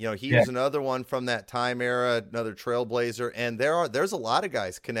 because he was another one from that time era, another trailblazer, and there's a lot of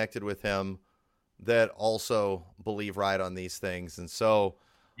guys connected with him that also believe right on these things. And so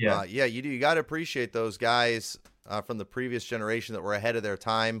you got to appreciate those guys from the previous generation that were ahead of their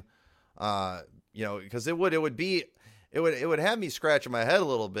time, because it would have me scratching my head a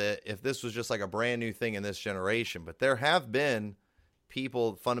little bit if this was just like a brand new thing in this generation. But there have been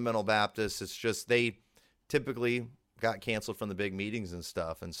people, fundamental Baptists, it's just they typically got canceled from the big meetings and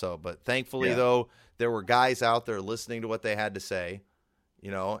stuff. And so, but thankfully though, there were guys out there listening to what they had to say,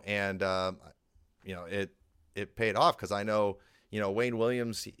 and it paid off, because I know, Wayne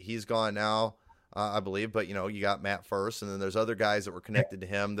Williams, he's gone now, I believe, but you got Matt First, and then there's other guys that were connected to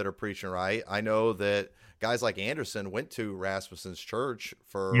him that are preaching right. I know that guys like Anderson went to Rasmussen's church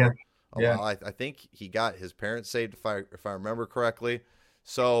for well, I think he got his parents saved, if I remember correctly.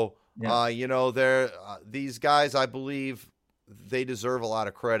 So, these guys, I believe they deserve a lot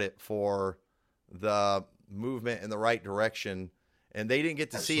of credit for the movement in the right direction, and they didn't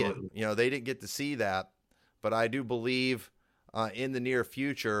get to see it. They didn't get to see that, but I do believe in the near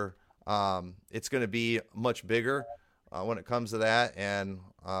future, it's going to be much bigger when it comes to that, and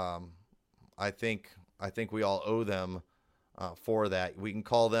I think we all owe them for that. We can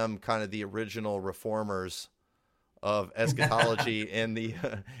call them kind of the original reformers of eschatology in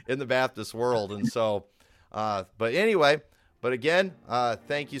the Baptist world. And so, but again,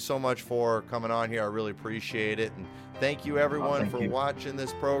 thank you so much for coming on here. I really appreciate it. And thank you everyone for watching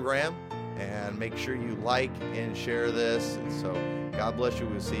this program, and make sure you like and share this. And so God bless you.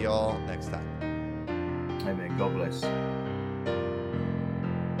 We'll see y'all next time. Amen. God bless.